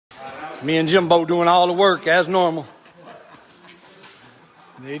Me and Jimbo doing all the work as normal.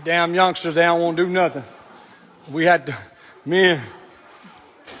 These damn youngsters, they don't want to do nothing. We had to, me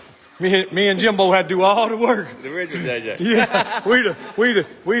and Jimbo had to do all the work. The original JJ. Yeah,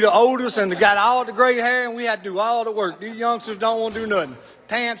 we the oldest and got all the gray hair, and we had to do all the work. These youngsters don't want to do nothing.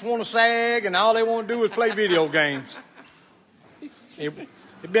 Pants want to sag, and all they want to do is play video games.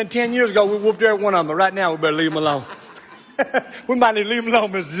 It's been 10 years ago we whooped every one of them, but right now we better leave them alone. We might need to leave them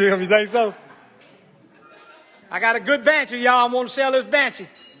alone, Mr. Jim. You think so? I got a good Banshee, y'all. I want to sell this Banshee.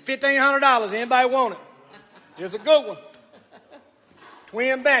 $1,500. Anybody want it? It's a good one.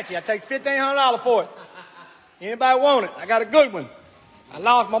 Twin Banshee. I take $1,500 for it. Anybody want it? I got a good one. I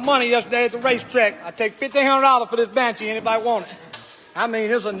lost my money yesterday at the racetrack. I take $1,500 for this Banshee. Anybody want it? I mean,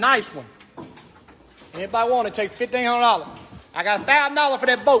 it's a nice one. Anybody want it? Take $1,500. I got $1,000 for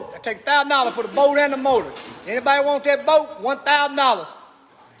that boat. I take $1,000 for the boat and the motor. Anybody want that boat? $1,000.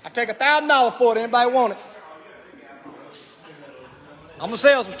 I take $1,000 for it. Anybody want it? I'm going to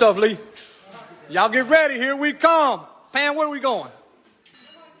sell some stuff, Lee. Y'all get ready. Here we come. Pam, where are we going?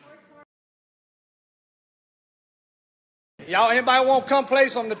 Y'all, anybody want to come play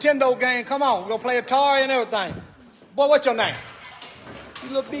some Nintendo game? Come on. We're going to play Atari and everything. Boy, what's your name? You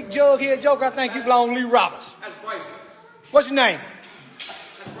little big jughead joker. I think you belong to Lee Roberts. That's right. What's your name?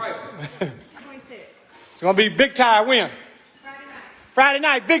 That's right. 26. It's going to be Big Tire when? Friday night. Friday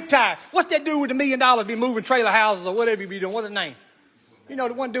night, Big Tire. What's that dude with the $1 million be moving trailer houses or whatever he be doing? What's his name? You know,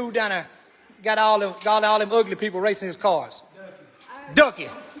 the one dude down there got all them ugly people racing his cars. Ducky.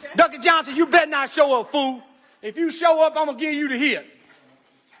 Ducky Johnson, you better not show up, fool. If you show up, I'm going to give you the hit.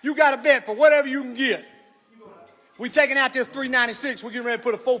 You got a bet for whatever you can get. We taking out this 396. We're getting ready to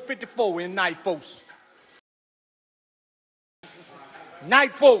put a 454 in night, folks.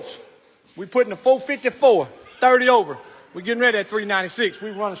 Night, folks. We putting a 454, 30 over. We're getting ready at 396. We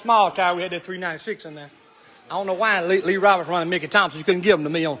run a small tire. We had that 396 in there. I don't know why Lee Roberts running Mickey Thompson. You couldn't give them to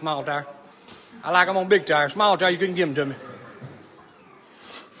me on small tire. I like them on big tire. Small tire, you couldn't give them to me.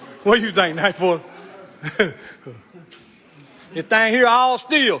 What do you think, Night Force? This thing here all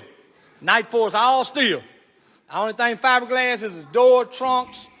steel. Night Force all steel. The only thing fiberglass is door,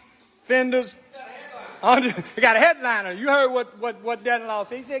 trunks, fenders. It got a headliner. You heard what Dad-in-law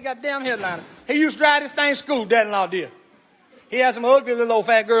said. He said, got a damn headliner. He used to drive this thing to school, Dad-in-law did. He had some ugly little old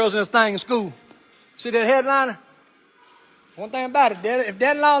fat girls in this thing in school. See that headliner? One thing about it, if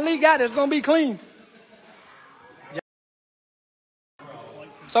Dad-in-law and Lee got it, it's going to be clean.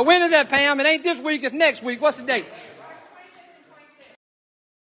 So when is that, Pam? It ain't this week, it's next week. What's the date?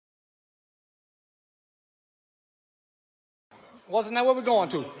 What's the name? Where we going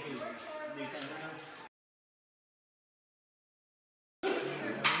to?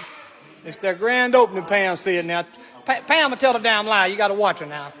 It's their grand opening, Pam said. Now, Pam will tell the damn lie. You got to watch her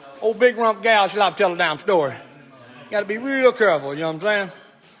now. Old big rump gal, she like to tell a damn story. You got to be real careful, you know what I'm saying?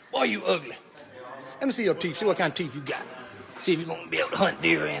 Boy, you ugly. Let me see your teeth. See what kind of teeth you got. See if you're going to be able to hunt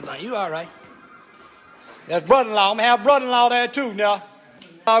deer or anything. You all right. That's brother-in-law. I'm going to have brother-in-law there, too, now.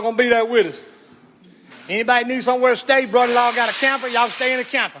 Y'all going to be there with us. Anybody need somewhere to stay? Brother-in-law got a camper. Y'all can stay in the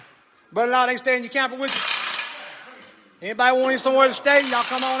camper. Brother-in-law, they stay in your camper with you? Anybody want somewhere to stay? Y'all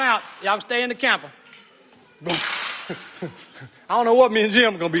come on out. Y'all can stay in the camper. I don't know what me and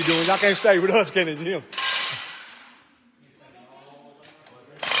Jim are going to be doing. Y'all can't stay with us, can you, Jim?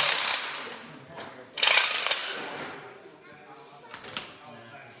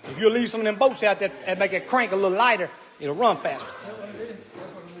 If you leave some of them boats out there and make it crank a little lighter, it'll run faster.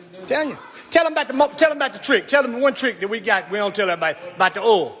 Tell you. Tell them about the trick. Tell them one trick that we got. We don't tell everybody about the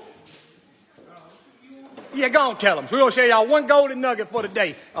oil. Yeah, go on, tell them. So we're going to show y'all one golden nugget for the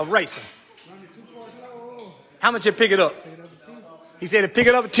day of racing. How much you pick it up? He said to pick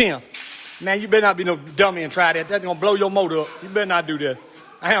it up at 10th. Man, you better not be no dummy and try that. That's going to blow your motor up. You better not do that.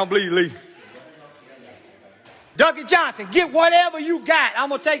 I don't believe Lee. Ducky Johnson, get whatever you got. I'm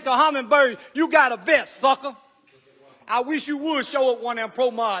going to take the Hummingbird. You got a bet, sucker. I wish you would show up one of them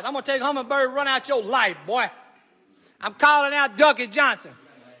pro mods. I'm going to take Hummingbird, run out your life, boy. I'm calling out Ducky Johnson.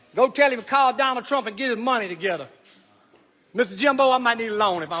 Go tell him to call Donald Trump and get his money together. Mr. Jimbo, I might need a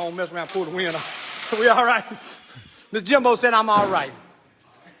loan if I don't mess around and pull the wind off. We all right? Mr. Jimbo said I'm all right.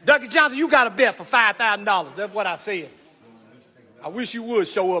 Ducky Johnson, you got a bet for $5,000. That's what I said. I wish you would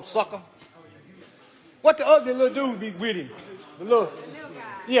show up, sucker. What the ugly little dude be with him? The little,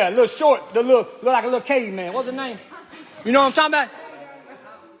 yeah, little short, look like a little caveman. What's his name? You know what I'm talking about?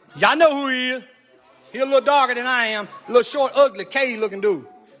 Y'all know who he is. He a little darker than I am. A little short, ugly, cave-looking dude.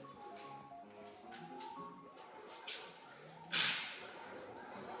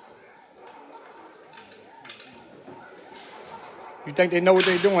 You think they know what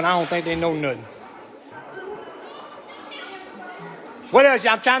they're doing? I don't think they know nothing. What else?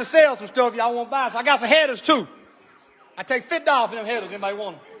 I'm trying to sell some stuff y'all want to buy. So I got some headers too. I take $50 for them headers. Anybody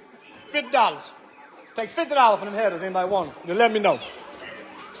want them? $50. Take $50 for them headers. Anybody want them? Then let me know.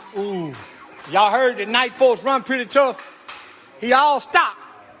 Ooh. Y'all heard that Night Force run pretty tough. He all stopped.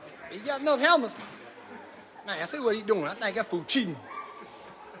 He got enough helmets. Man, I see what he doing. I think that fool cheating.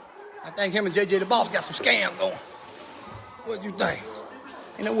 I think him and JJ the Boss got some scam going. What you think?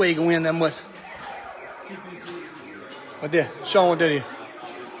 Ain't no way he can win that much. What there? Show him what that is.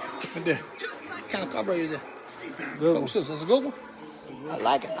 What there? What kind of carburetor is that? Pro system. That's a good one. I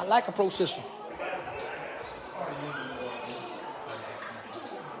like it. I like a pro system.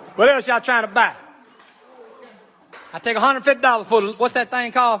 What else y'all trying to buy? I take $150 for the, what's that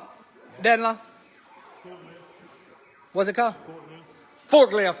thing called? Daddy-in-law? What's it called?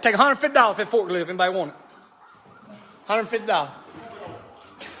 Forklift. Take $150 for that forklift. Anybody want it? $150.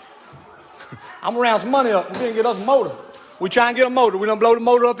 I'm gonna round some money up and then get us a motor. We try and get a motor. We don't blow the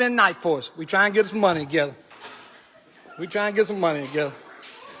motor up in Night Force. We try and get some money together. We try and get some money together.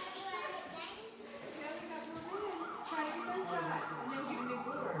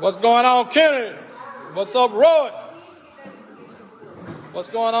 What's going on, Kennedy? What's up, Roy? What's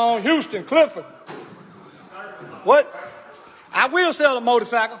going on, Houston, Clifford? What? I will sell a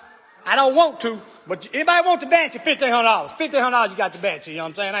motorcycle. I don't want to, but anybody want the Banshee? $1,500. $1,500 you got the Banshee, you know what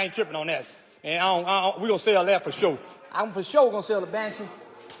I'm saying? I ain't tripping on that. And we're going to sell that for sure. I'm for sure going to sell the Banshee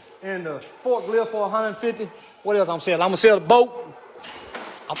and the forklift for $150. What else I'm selling? I'm going to sell the boat.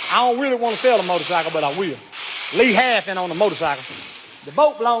 I don't really want to sell the motorcycle, but I will. Lee half in on the motorcycle. The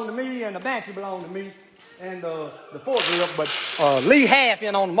boat belonged to me and the Banshee belonged to me and the forklift, but Lee half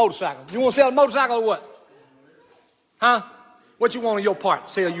in on the motorcycle. You want to sell the motorcycle or what? Huh? What you want on your part?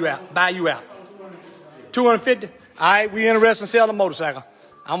 Sell you out, buy you out. $250? All right, we interested in selling the motorcycle.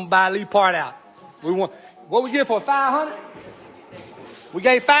 I'm going to buy Lee part out. We want, what we get for $500? We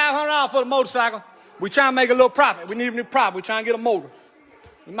gave $500 for the motorcycle. We trying to make a little profit. We need a new profit. We trying to get a motor.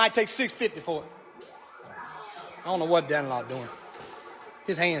 We might take $650 for it. I don't know what Daddy-in-law doing.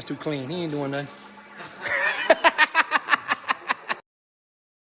 His hand's too clean. He ain't doing nothing.